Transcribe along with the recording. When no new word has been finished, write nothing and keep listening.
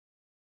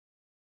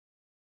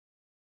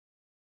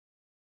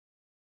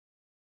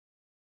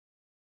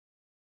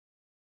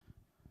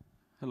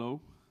Hello.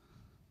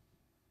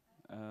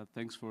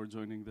 Thanks for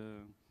joining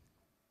the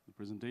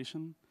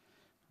presentation.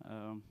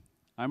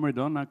 I'm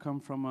Redon. I come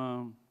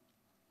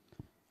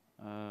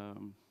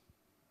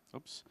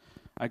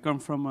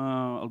from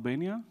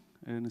Albania,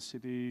 in a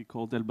city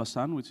called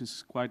Elbasan, which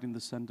is quite in the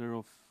center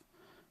of,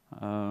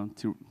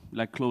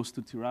 like close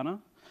to Tirana.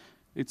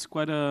 It's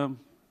quite a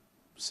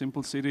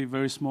simple city,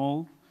 very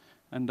small,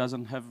 and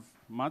doesn't have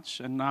much.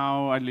 And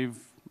now I live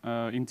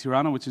in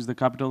Tirana, which is the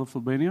capital of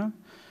Albania.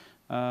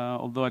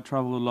 Although I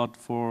travel a lot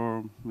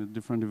for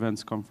different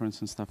events,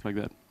 conferences, and stuff like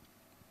that.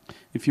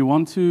 If you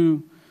want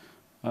to,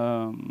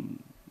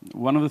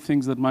 one of the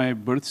things that my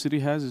birth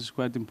city has is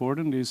quite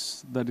important,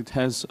 is that it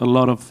has a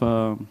lot of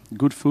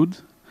good food,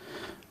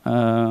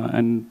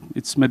 and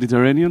it's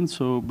Mediterranean,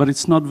 but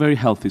it's not very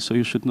healthy, so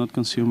you should not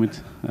consume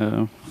it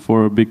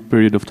for a big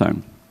period of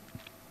time.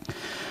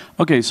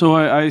 Okay, so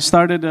I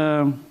started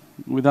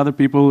with other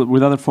people,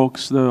 with other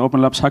folks, the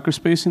Open Labs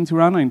Hackerspace in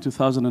Tirana in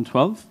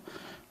 2012.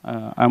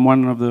 I'm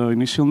one of the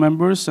initial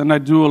members, and I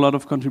do a lot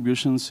of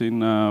contributions in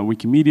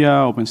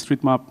Wikimedia,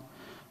 OpenStreetMap,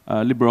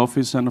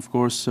 LibreOffice, and of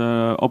course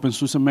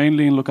openSUSE,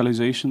 mainly in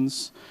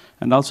localizations,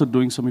 and also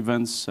doing some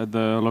events at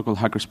the local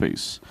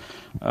hackerspace.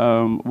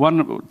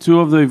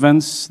 Two of the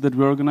events that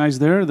we organize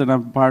there that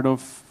I'm part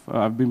of,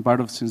 I've been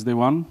part of since day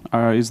one,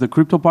 is the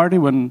crypto party,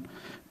 when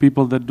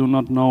people that do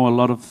not know a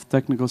lot of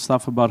technical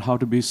stuff about how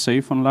to be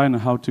safe online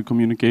and how to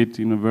communicate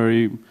in a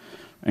very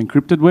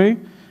encrypted way.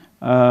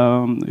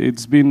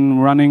 It's been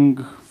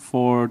running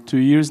for 2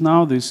 years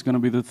now. This is going to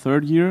be the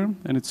 3rd year,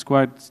 and it's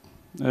quite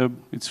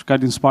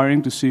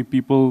inspiring to see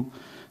people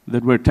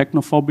that were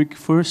technophobic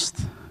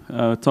first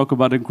talk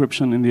about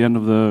encryption in the end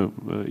of the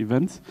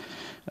event.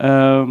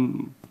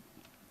 The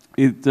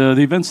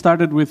event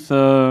started with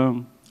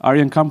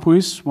Arjen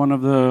Kampuis, one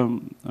of the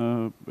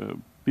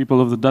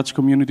people of the Dutch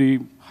community,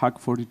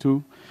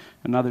 Hack42,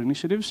 and other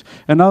initiatives.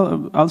 And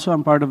also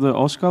I'm part of the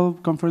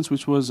OSCAL conference,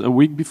 which was a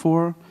week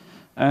before.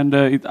 And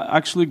it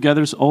actually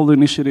gathers all the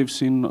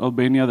initiatives in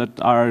Albania that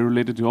are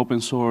related to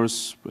open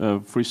source,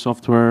 free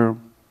software,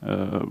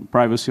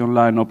 privacy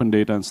online, open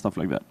data, and stuff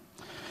like that.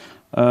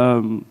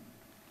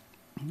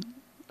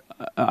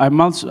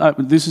 I'm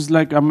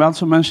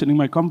also mentioning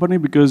my company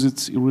because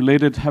it's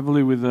related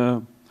heavily with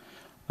the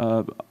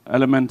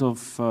element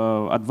of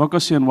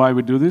advocacy and why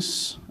we do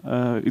this.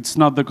 It's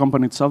not the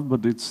company itself,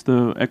 but it's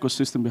the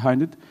ecosystem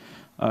behind it.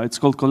 It's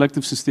called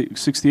Collective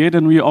 68,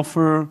 and we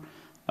offer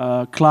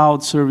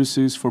cloud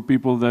services for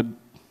people that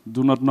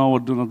do not know or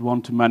do not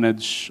want to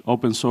manage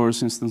open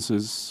source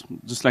instances,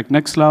 just like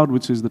Nextcloud,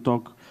 which is the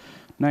talk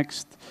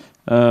next,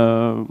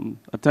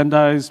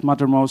 Attendize,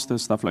 Mattermost, and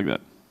stuff like that.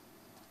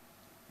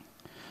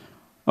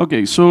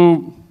 Okay,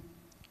 so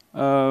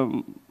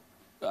I'm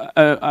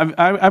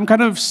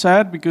kind of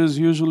sad because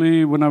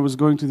usually when I was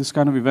going to this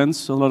kind of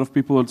events, a lot of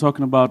people are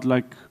talking about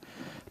like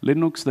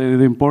Linux,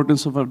 the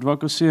importance of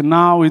advocacy, and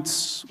now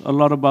it's a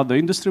lot about the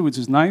industry, which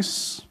is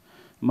nice.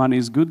 Money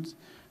is good,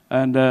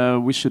 and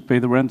we should pay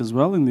the rent as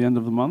well in the end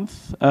of the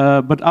month.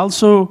 But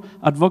also,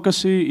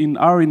 advocacy in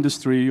our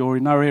industry or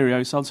in our area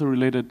is also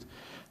related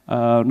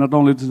not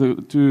only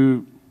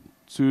to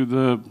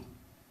the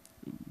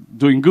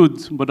doing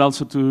good, but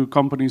also to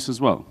companies as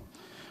well,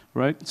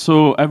 right?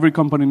 So every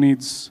company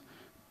needs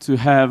to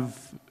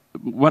have,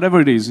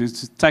 whatever it is,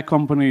 it's a tech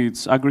company,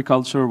 it's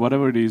agriculture,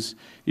 whatever it is,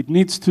 it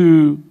needs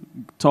to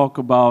talk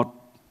about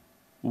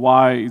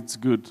why it's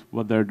good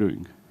what they're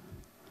doing.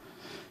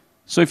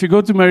 So if you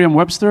go to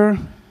Merriam-Webster,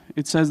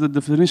 it says the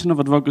definition of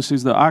advocacy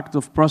is the act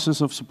or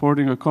process of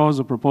supporting a cause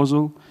or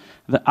proposal,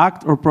 the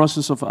act or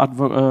process of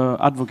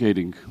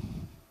advocating,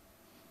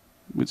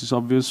 which is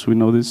obvious, we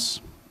know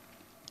this,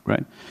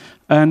 right?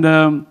 And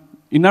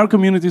in our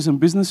communities and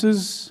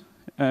businesses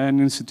and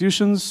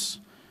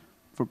institutions,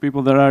 for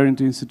people that are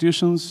into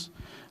institutions,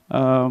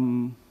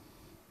 our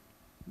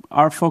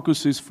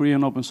focus is free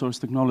and open source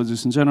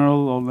technologies in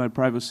general, online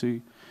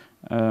privacy,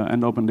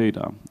 and open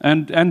data,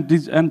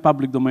 and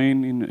public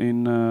domain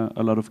in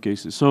a lot of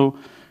cases. So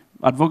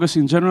advocacy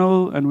in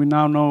general, and we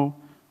now know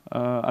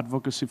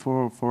advocacy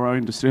for our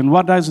industry. And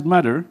what does it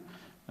matter?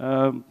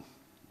 I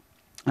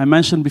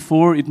mentioned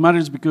before, it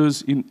matters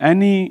because in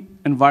any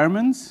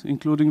environment,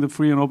 including the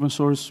free and open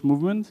source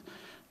movement,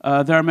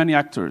 there are many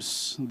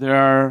actors. There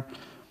are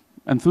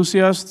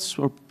enthusiasts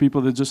or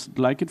people that just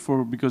like it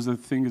because they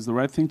think it's the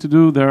right thing to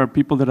do. There are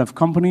people that have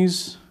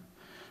companies.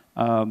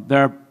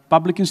 There are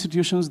public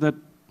institutions that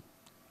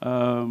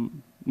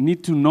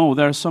need to know.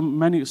 There are so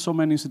many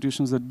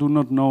institutions that do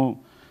not know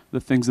the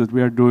things that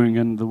we are doing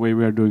and the way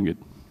we are doing it,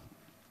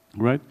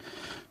 right?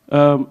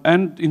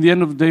 And in the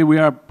end of the day, we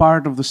are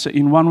part of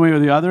in one way or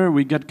the other,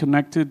 we get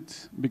connected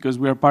because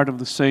we are part of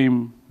the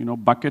same,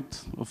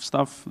 bucket of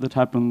stuff that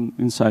happen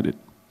inside it.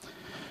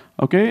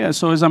 Okay,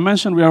 so as I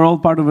mentioned, we are all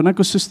part of an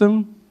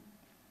ecosystem.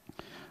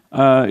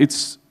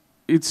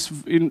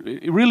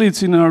 Really,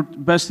 it's in our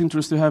best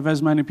interest to have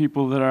as many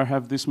people that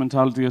have this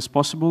mentality as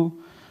possible.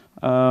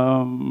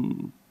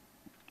 And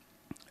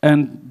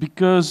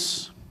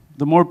because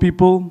the more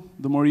people,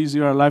 the more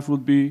easier our life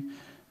would be,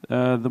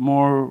 the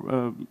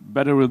more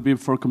better it will be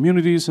for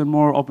communities and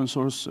more open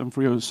source and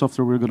free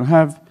software we're going to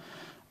have.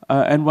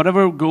 And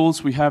whatever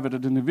goals we have at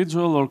an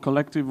individual or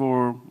collective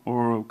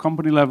or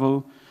company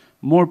level,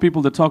 more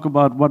people that talk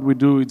about what we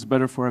do, it's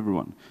better for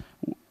everyone.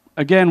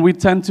 Again, we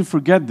tend to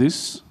forget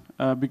this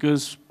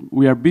because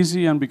we are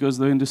busy and because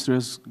the industry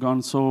has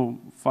gone so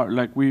far.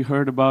 Like we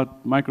heard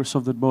about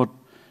Microsoft that bought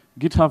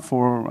GitHub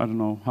for, I don't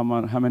know, how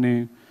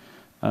many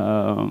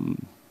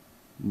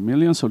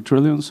millions or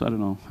trillions, I don't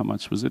know, how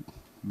much was it?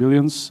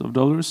 Billions of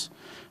dollars.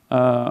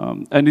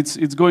 And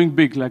it's going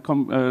big, like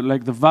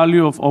the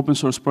value of open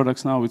source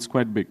products now, it's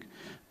quite big.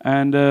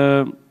 And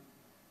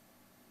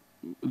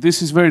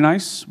this is very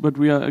nice, but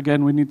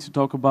again, we need to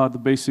talk about the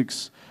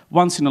basics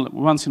once in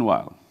a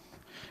while.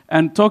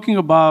 And talking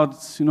about,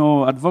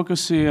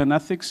 advocacy and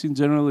ethics in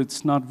general,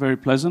 it's not very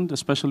pleasant,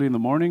 especially in the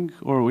morning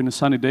or in a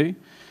sunny day.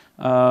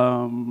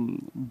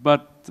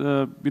 But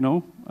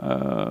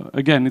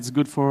again, it's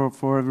good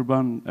for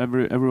everyone,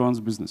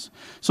 everyone's business.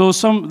 So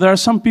there are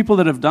some people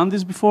that have done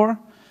this before.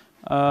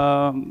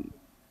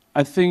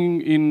 I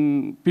think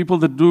in people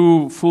that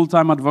do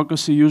full-time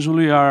advocacy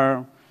usually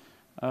are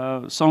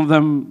some of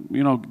them,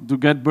 do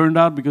get burned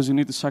out because you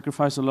need to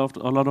sacrifice a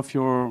lot of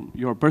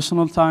your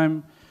personal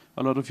time,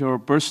 a lot of your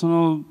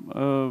personal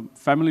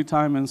family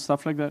time and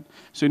stuff like that.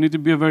 So you need to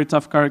be a very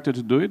tough character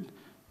to do it.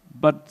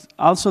 But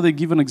also they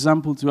give an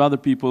example to other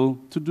people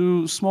to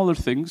do smaller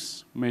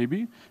things,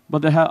 maybe,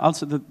 but they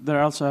also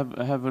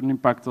have an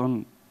impact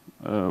on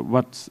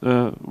what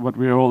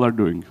we all are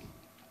doing.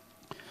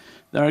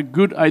 They are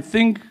good. I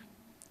think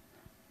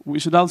we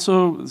should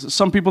also,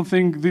 some people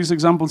think these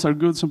examples are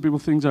good, some people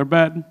think they're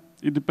bad.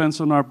 It depends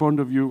on our point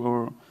of view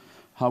or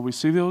how we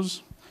see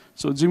those.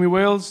 So Jimmy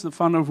Wales, the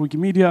founder of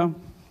Wikimedia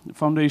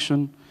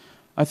Foundation,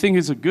 I think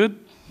it's a good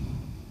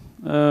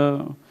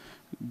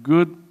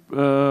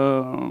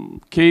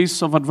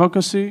case of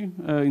advocacy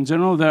in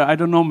general. I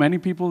don't know many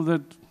people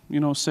that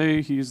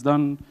say he's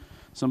done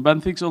some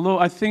bad things, although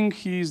I think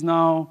he's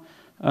now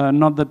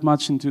not that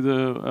much into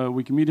the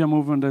Wikimedia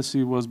movement as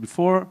he was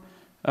before.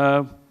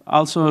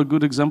 Also a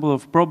good example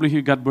of probably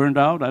he got burned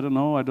out. I don't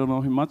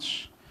know him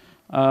much.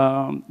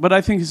 But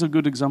I think he's a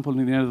good example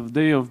in the end of the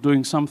day of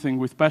doing something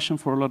with passion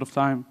for a lot of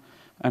time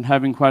and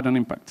having quite an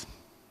impact.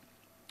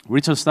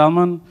 Richard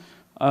Stallman,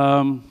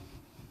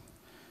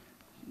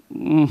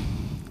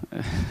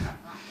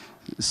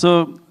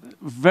 so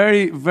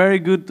very, very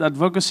good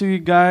advocacy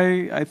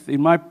guy.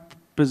 In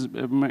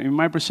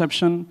my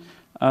perception,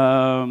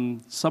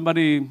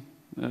 somebody,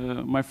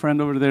 my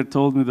friend over there,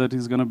 told me that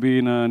he's going to be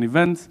in an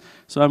event.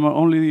 So I'm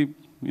only,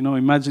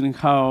 imagining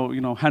how,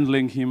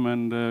 handling him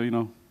and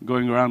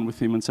going around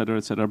with him, etc.,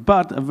 etc.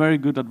 But a very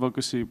good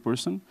advocacy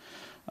person.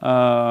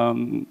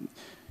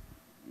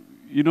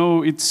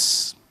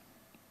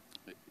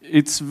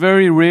 It's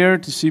very rare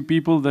to see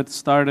people that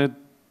started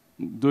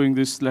doing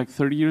this like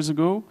 30 years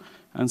ago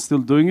and still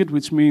doing it,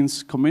 which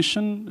means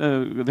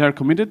they are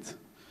committed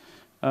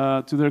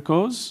to their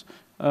cause.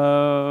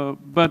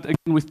 But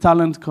again, with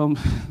talent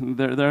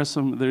there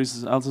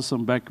is also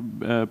some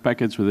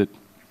package with it.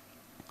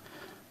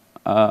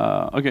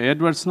 Okay,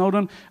 Edward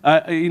Snowden.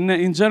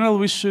 In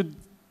general,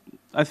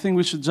 I think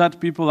we should judge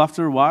people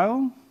after a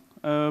while,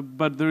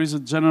 but there is a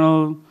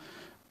general.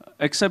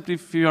 Except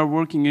if you are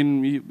working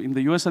in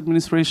the US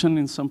administration,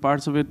 in some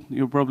parts of it,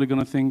 you're probably going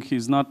to think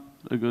he's not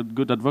a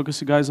good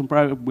advocacy guy in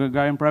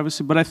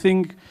privacy. But I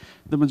think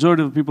the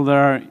majority of the people that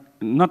are,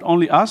 not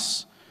only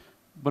us,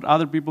 but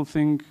other people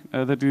think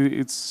that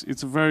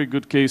it's a very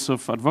good case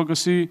of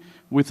advocacy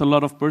with a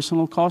lot of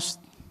personal cost.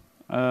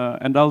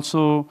 And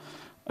also,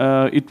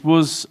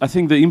 I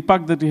think the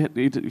impact that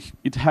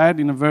it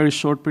had in a very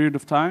short period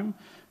of time,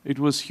 it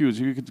was huge.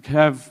 You could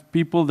have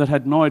people that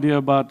had no idea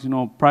about,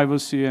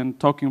 privacy and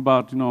talking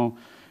about,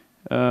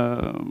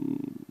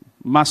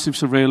 massive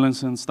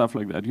surveillance and stuff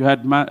like that. You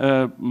had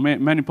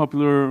many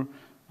popular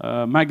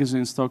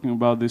magazines talking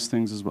about these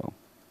things as well,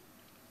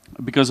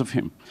 because of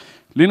him.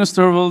 Linus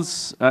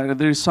Torvalds,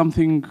 there is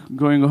something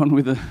going on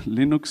with the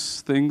Linux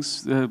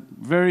things.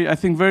 I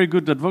think very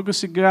good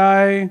advocacy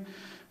guy,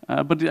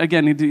 but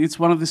again, it's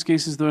one of these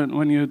cases that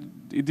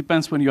it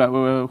depends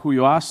who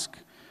you ask.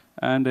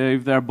 And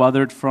if they're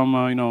bothered from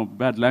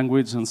bad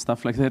language and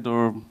stuff like that,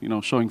 or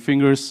showing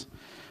fingers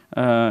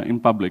in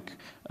public.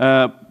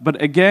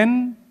 But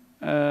again,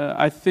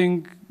 I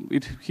think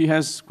he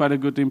has quite a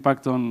good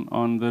impact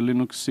on the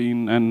Linux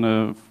scene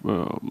and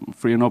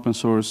free and open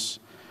source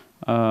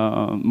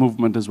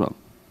movement as well.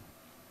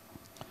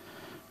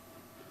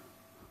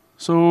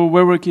 So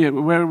where we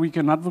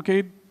can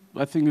advocate,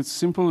 I think it's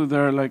simple.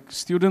 There are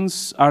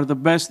students are the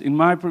best in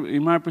my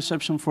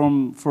perception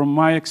from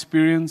my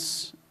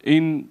experience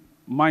in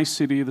my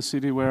city, the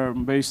city where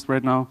I'm based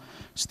right now.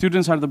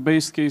 Students are the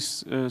base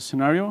case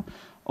scenario.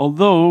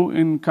 Although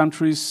in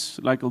countries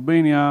like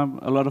Albania,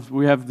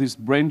 we have this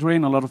brain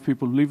drain. A lot of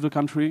people leave the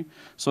country,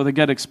 so they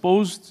get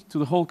exposed to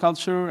the whole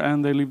culture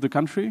and they leave the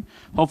country.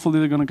 Hopefully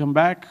they're going to come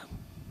back.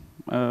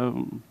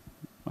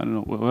 I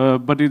don't know,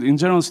 but in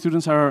general,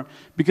 students are,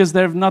 because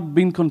they've not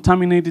been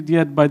contaminated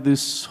yet by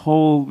this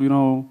whole,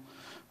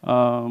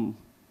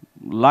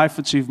 life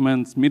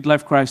achievement,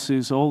 midlife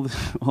crisis, all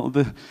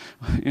the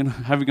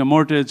having a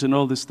mortgage and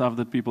all this stuff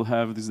that people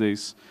have these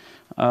days.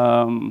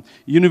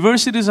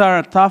 Universities are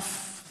a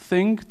tough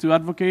thing to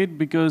advocate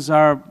because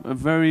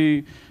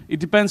it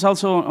depends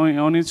also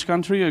on each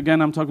country.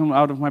 Again, I'm talking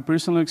out of my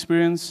personal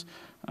experience.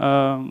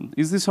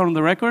 Is this on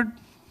the record?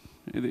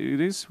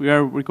 It is? We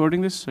are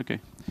recording this? Okay.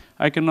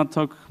 I cannot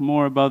talk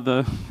more about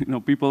the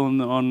people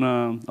on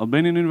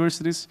Albanian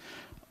universities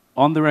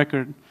on the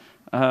record.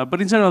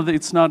 But in general,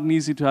 it's not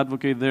easy to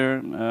advocate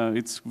there.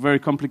 It's very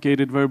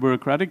complicated, very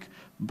bureaucratic,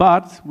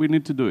 but we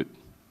need to do it.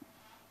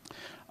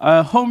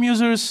 Home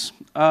users,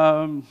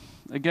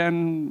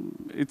 again,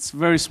 it's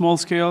very small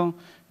scale.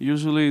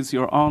 Usually it's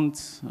your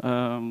aunt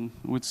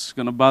which is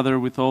going to bother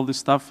with all this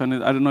stuff, and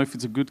I don't know if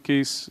it's a good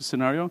case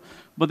scenario,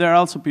 but there are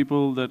also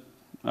people that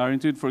are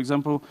into it. For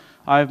example,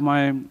 I have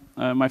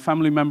my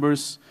family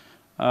members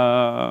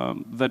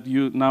that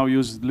now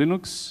use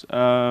Linux,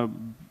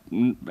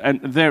 and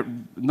they're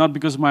not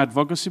because of my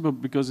advocacy, but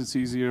because it's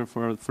easier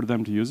for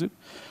them to use it.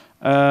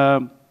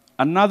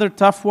 Another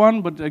tough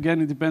one, but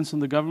again, it depends on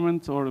the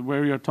government or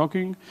where you're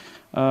talking,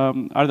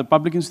 are the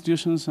public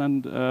institutions.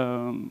 And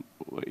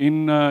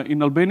in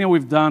Albania,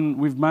 we've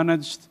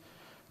managed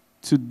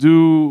to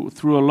do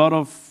through a lot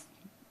of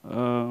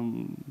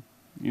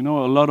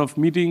a lot of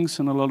meetings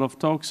and a lot of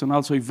talks and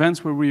also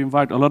events where we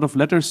invite a lot of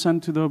letters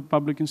sent to the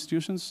public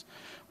institutions.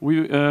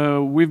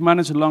 We've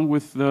managed, along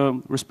with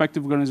the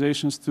respective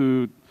organizations,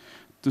 to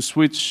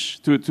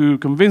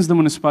convince the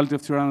municipality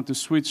of Tirana to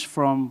switch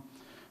from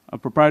a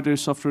proprietary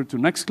software to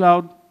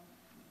Nextcloud.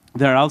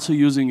 They're also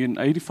using, in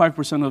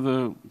 85% of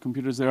the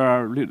computers there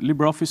are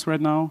LibreOffice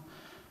right now.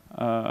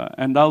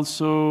 And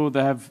also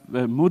they have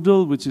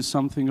Moodle, which is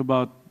something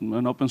about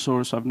an open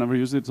source. I've never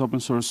used it. It's open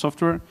source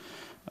software.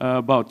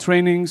 About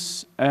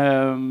trainings,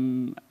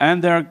 and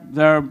there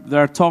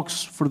are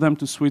talks for them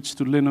to switch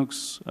to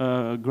Linux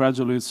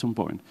gradually at some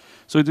point.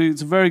 So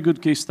it's a very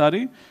good case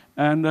study.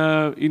 And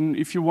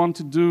if you want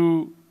to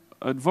do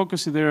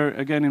advocacy there,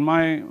 again, in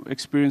my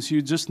experience,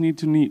 you just need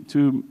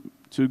to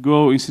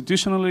go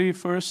institutionally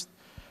first.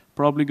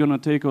 Probably going to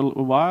take a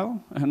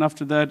while, and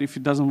after that, if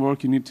it doesn't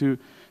work, you need to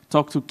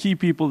talk to key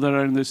people that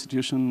are in the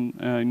institution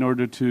in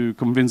order to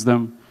convince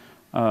them.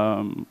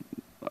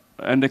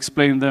 And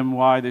explain them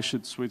why they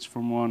should switch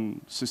from one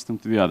system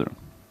to the other.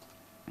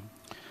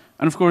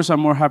 And of course,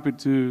 I'm more happy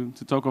to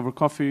talk over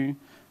coffee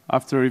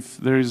after, if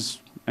there is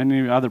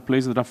any other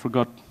place that I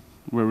forgot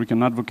where we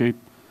can advocate.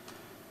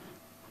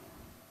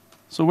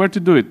 So where to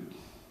do it?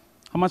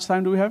 How much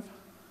time do we have?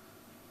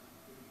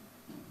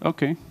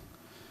 Okay.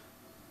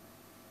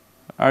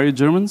 Are you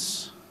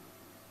Germans?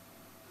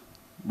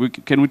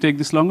 Can we take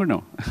this longer?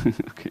 No.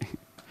 Okay.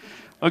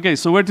 Okay,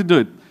 so where to do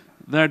it?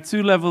 There are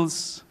two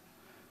levels.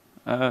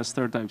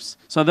 Stereotypes.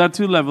 So there are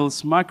two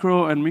levels,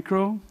 macro and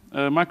micro.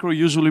 Macro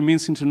usually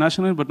means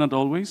international, but not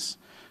always.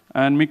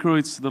 And micro,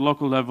 it's the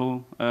local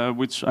level,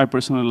 which I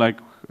personally like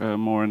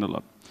more and a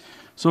lot.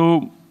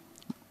 So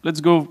let's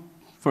go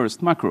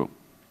first, macro.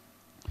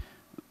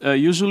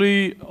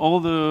 Usually all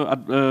the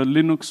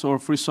Linux or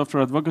free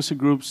software advocacy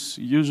groups,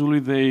 usually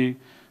they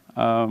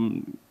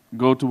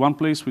go to one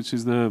place, which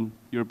is the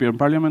European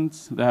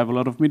Parliament. They have a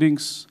lot of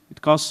meetings.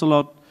 It costs a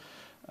lot.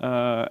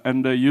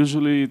 And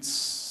usually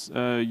it's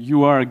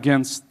you are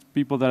against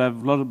people that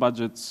have a lot of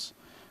budgets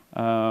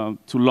to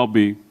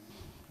lobby,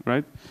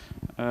 right?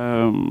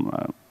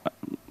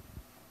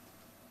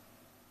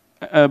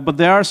 But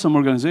there are some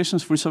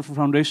organizations, Free Software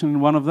Foundation,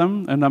 one of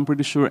them, and I'm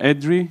pretty sure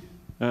EDRE,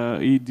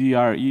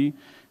 E-D-R-E,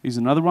 is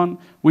another one,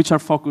 which are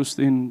focused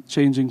in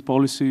changing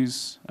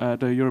policies at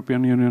the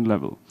European Union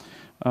level.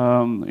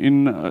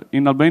 In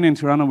Albania and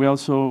Tirana, we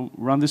also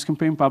run this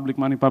campaign, Public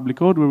Money, Public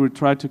Code, where we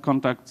try to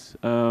contact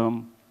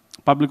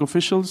public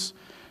officials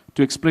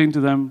to explain to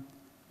them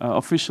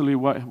officially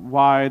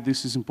why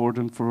this is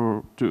important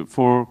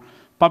for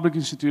public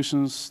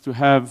institutions to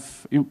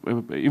have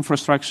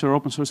infrastructure,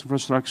 open source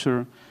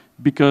infrastructure,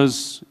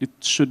 because it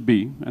should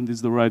be, and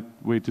it's the right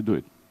way to do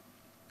it.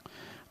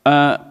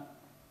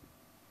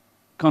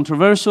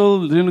 Controversial,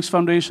 Linux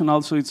Foundation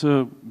also, it's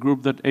a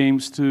group that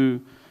aims to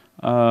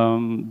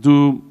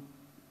do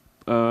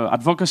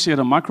advocacy at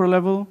a macro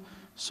level,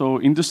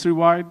 so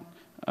industry-wide.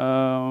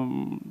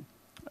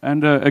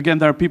 And again,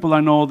 there are people I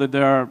know that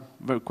they are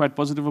quite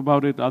positive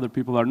about it, other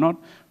people are not.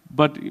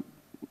 But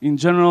in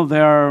general,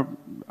 the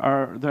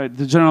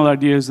general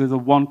idea is that they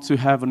want to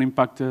have an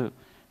impact and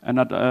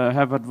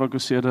have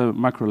advocacy at a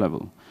macro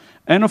level.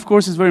 And of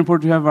course, it's very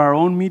important to have our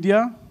own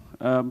media.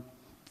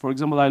 For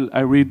example, I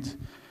read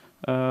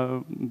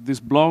this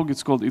blog,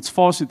 it's called It's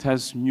FOSS. It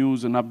has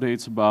news and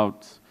updates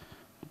about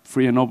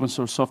free and open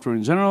source software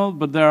in general,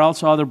 but there are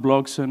also other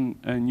blogs and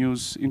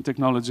news in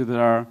technology that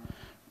are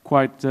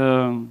quite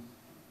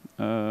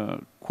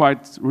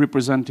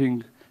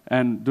representing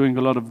and doing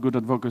a lot of good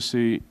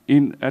advocacy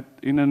in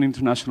an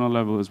international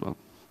level as well.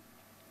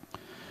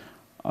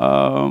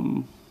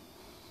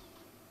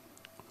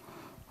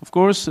 Of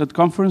course, at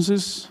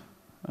conferences,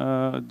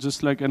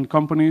 just like and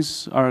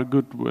companies are a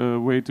good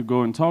way to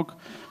go and talk.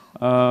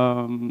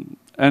 And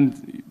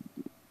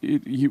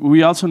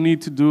we also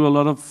need to do a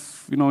lot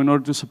of, in order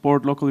to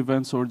support local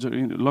events or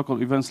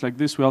local events like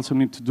this, we also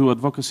need to do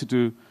advocacy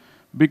to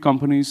big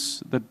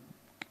companies that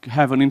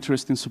have an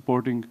interest in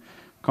supporting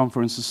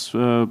conferences,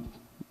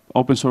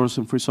 open source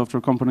and free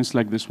software companies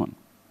like this one.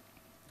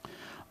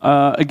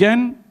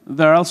 Again,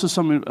 there are also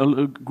some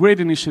great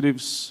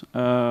initiatives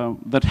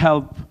that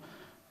help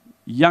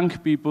young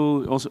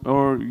people also,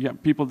 or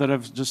people that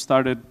have just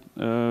started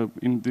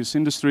in this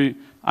industry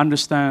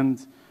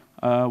understand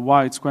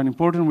why it's quite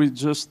important. We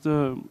just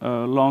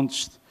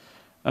launched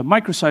a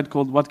microsite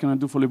called What Can I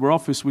Do for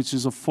LibreOffice, which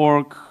is a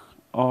fork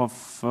of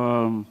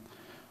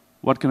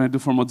What Can I Do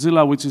for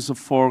Mozilla, which is a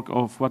fork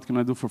of What Can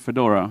I Do for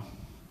Fedora.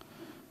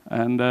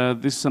 And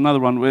this is another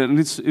one. And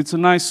it's a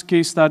nice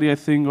case study, I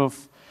think,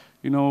 of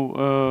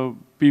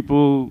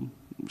people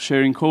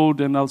sharing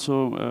code and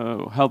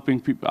also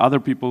helping other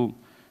people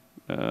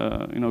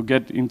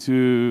get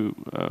into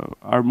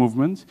our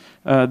movement.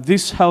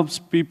 This helps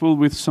people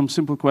with some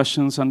simple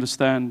questions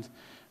understand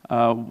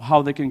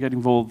how they can get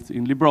involved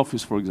in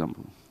LibreOffice, for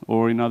example,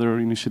 or in other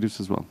initiatives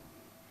as well.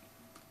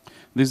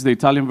 This is the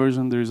Italian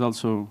version. There is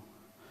also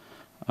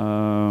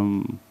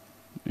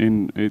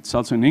it's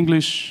also in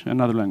English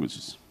and other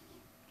languages.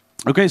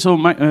 Okay, so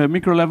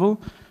micro level,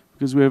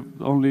 because we have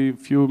only a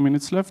few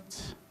minutes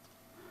left.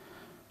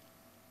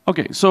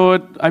 Okay, so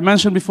I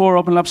mentioned before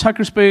Open Labs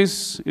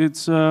Hackerspace.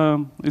 It's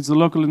the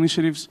local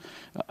initiatives.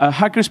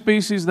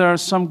 Hackerspaces, there are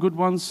some good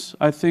ones.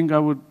 I think I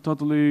would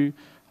totally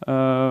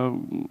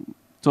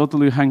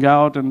hang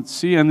out and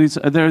see. And these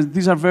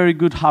are very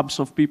good hubs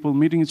of people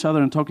meeting each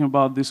other and talking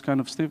about this kind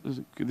of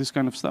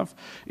stuff.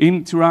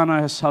 In Tirana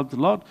has helped a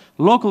lot.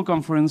 Local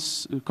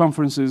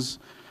conferences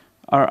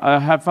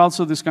have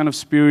also this kind of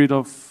spirit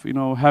of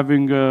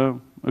having a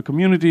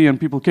community and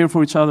people care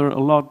for each other a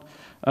lot.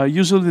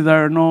 Usually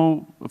there are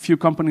a few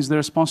companies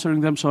there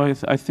sponsoring them, so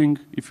I think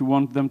if you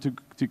want them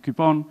to keep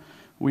on,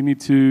 we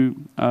need to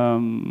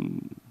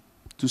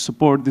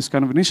support this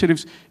kind of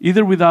initiatives,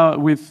 either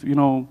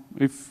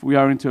if we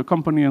are into a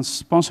company and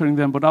sponsoring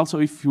them, but also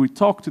if we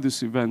talk to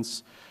these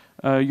events.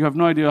 You have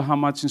no idea how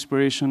much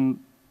inspiration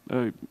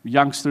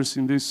youngsters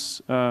in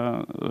these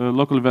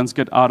local events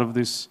get out of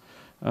these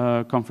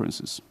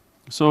conferences.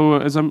 So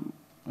as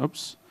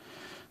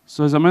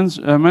I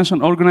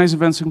mentioned, organize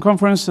events and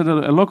conferences at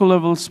a local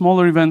level,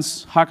 smaller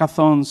events,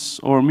 hackathons,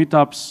 or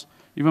meetups,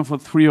 even for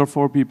 3 or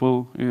 4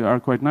 people are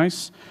quite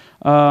nice.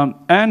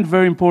 And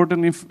very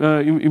important,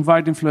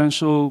 invite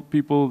influential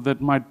people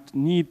that might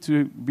need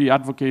to be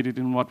advocated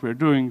in what we're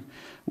doing.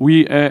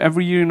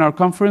 Every year in our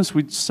conference,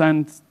 we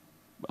send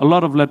a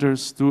lot of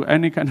letters to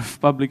any kind of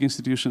public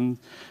institution.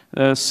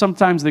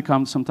 Sometimes they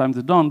come, sometimes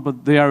they don't,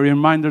 but they are a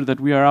reminder that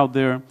we are out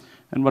there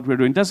and what we're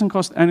doing. It doesn't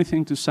cost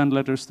anything to send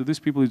letters to these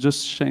people. You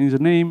just change the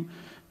name,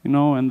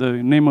 and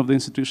the name of the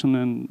institution,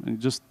 and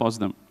just post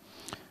them.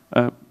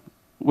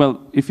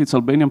 Well, if it's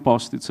Albanian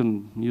post,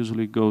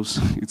 usually goes,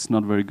 it's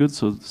not very good,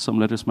 so some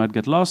letters might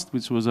get lost,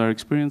 which was our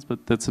experience,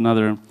 but that's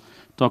another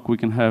talk we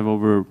can have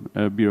over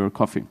beer or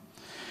coffee.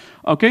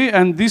 Okay,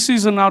 and this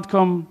is an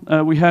outcome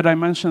we had. I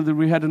mentioned that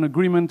we had an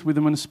agreement with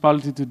the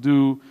municipality to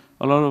do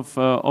a lot of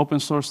open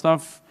source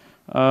stuff.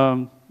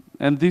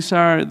 And these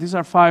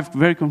are 5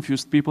 very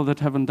confused people that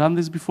haven't done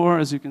this before,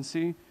 as you can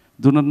see,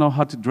 do not know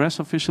how to dress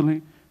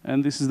officially.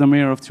 And this is the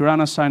mayor of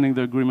Tirana signing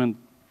the agreement,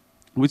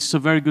 which is a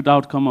very good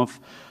outcome of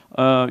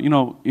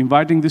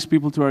inviting these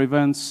people to our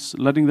events,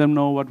 letting them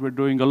know what we're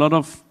doing. A lot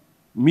of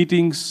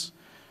meetings.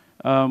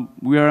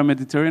 We are a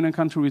Mediterranean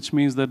country, which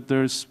means that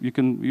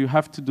you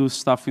have to do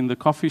stuff in the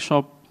coffee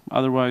shop,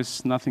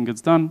 otherwise nothing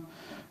gets done,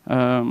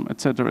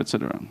 etc.,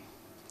 etc.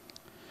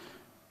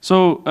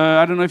 So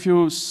I don't know if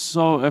you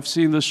have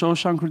seen the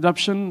Shawshank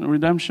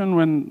Redemption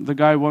when the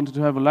guy wanted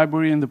to have a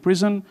library in the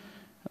prison.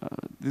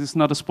 This is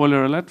not a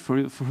spoiler alert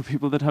for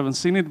people that haven't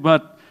seen it,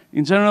 but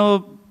in general,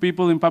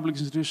 people in public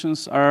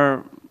institutions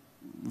are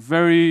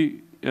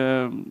very,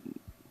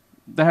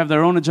 they have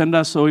their own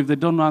agenda, so if they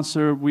don't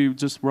answer, we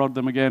just brought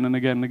them again and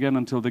again and again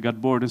until they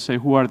got bored and say,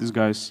 who are these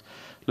guys?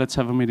 Let's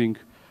have a meeting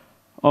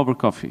over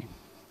coffee.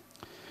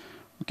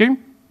 Okay?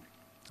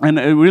 And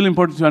really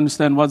important to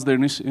understand what's their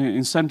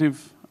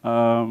incentive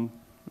and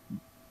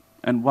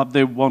what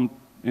they want,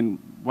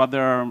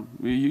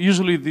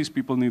 usually these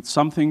people need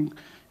something.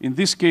 In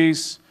this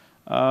case,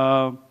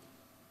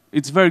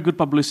 it's very good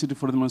publicity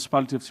for the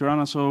municipality of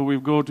Tirana, so we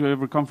go to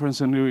every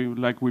conference and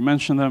we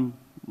mention them.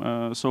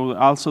 So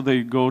also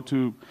they go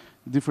to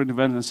different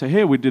events and say,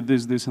 hey, we did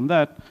this, this, and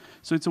that.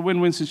 So it's a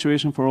win-win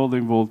situation for all the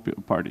involved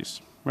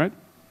parties, right?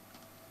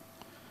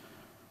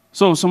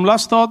 So some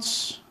last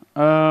thoughts.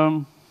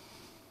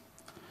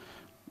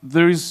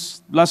 There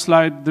is, last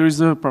slide, there is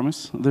a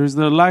promise. There is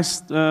the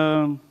last,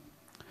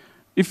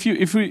 if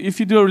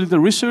you do a little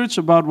research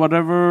about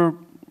whatever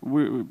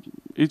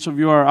each of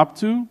you are up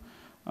to,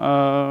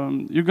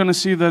 you're going to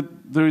see that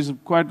there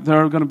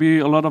are going to be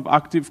a lot of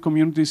active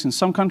communities in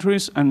some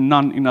countries and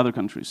none in other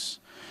countries.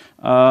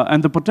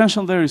 And the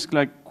potential there is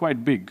like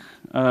quite big.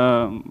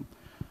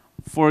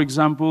 For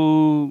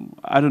example,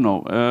 I don't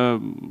know,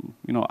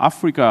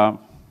 Africa,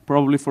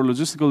 probably for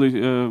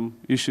logistical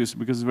issues,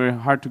 because it's very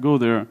hard to go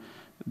there,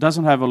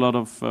 doesn't have a lot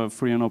of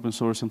free and open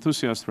source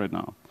enthusiasts right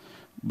now.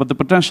 But the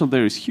potential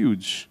there is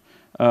huge.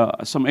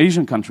 Some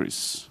Asian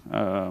countries,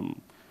 there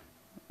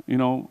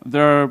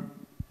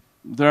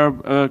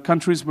are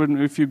countries where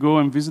if you go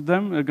and visit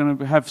them, you're going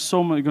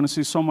to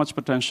see so much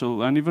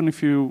potential. And even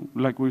if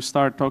we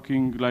start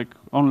talking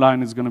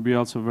online, it's going to be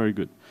also very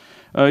good.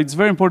 It's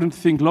very important to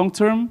think long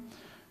term.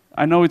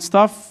 I know it's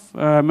tough.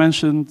 I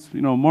mentioned,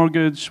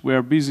 mortgage. We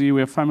are busy.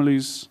 We have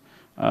families.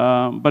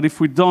 But if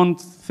we don't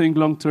think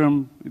long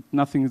term,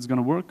 nothing is going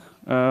to work.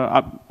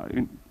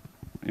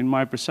 In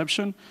my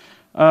perception.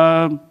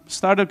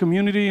 Start a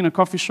community in a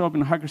coffee shop,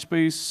 in a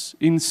hackerspace,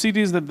 in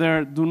cities that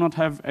do not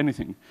have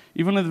anything.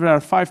 Even if there are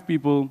 5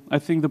 people, I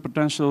think the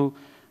potential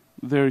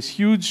there is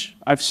huge.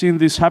 I've seen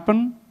this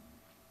happen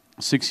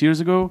 6 years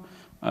ago,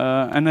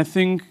 and I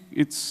think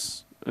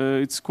it's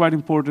quite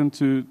important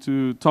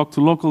to talk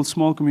to local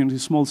small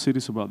communities, small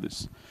cities about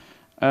this.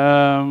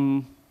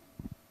 And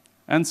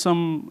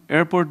some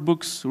airport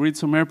books, read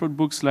some airport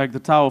books like The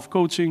Tao of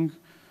Coaching,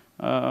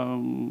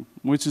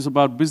 which is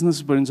about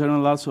business, but in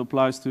general also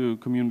applies to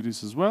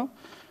communities as well.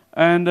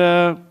 And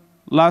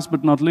last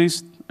but not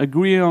least,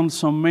 agree on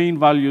some main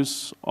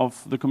values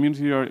of the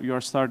community you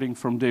are starting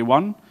from day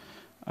one.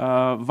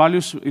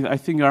 Values, I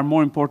think, are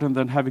more important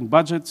than having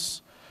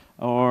budgets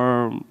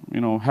or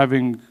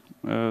having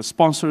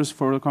sponsors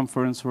for a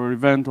conference or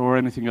event or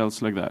anything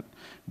else like that.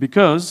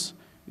 Because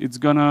it's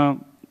gonna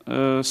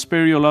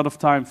spare you a lot of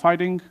time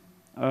fighting.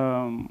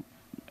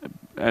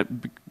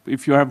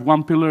 If you have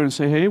one pillar and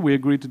say, hey, we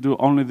agree to do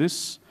only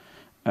this,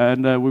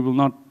 and we will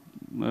not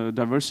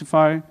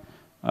diversify,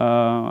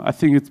 I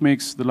think it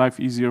makes the life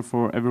easier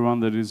for everyone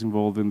that is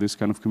involved in this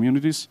kind of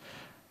communities.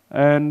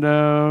 And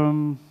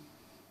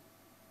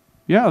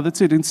yeah,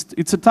 that's it.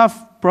 It's a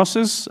tough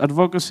process.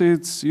 Advocacy,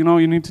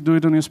 you need to do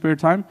it on your spare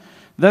time.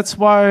 That's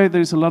why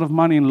there's a lot of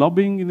money in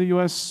lobbying in the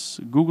US.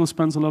 Google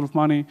spends a lot of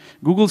money.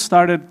 Google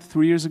started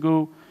 3 years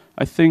ago,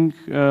 I think,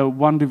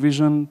 one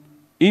division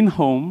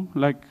in-home,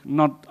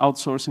 not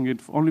outsourcing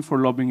it only for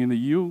lobbying in the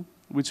EU,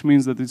 which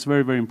means that it's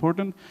very, very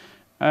important.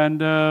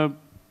 And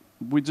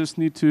we just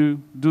need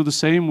to do the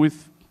same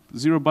with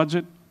 0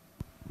 budget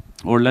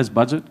or less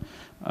budget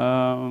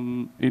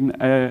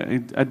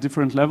at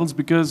different levels,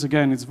 because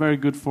again, it's very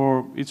good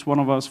for each one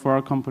of us, for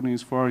our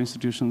companies, for our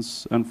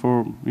institutions, and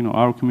for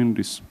our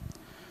communities.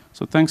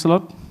 So thanks a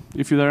lot.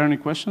 If there are any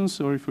questions,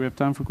 or if we have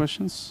time for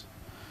questions.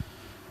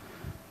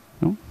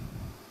 No?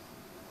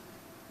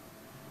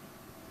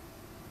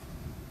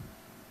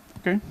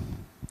 Okay.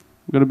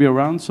 I'm going to be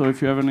around, so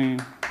if you have any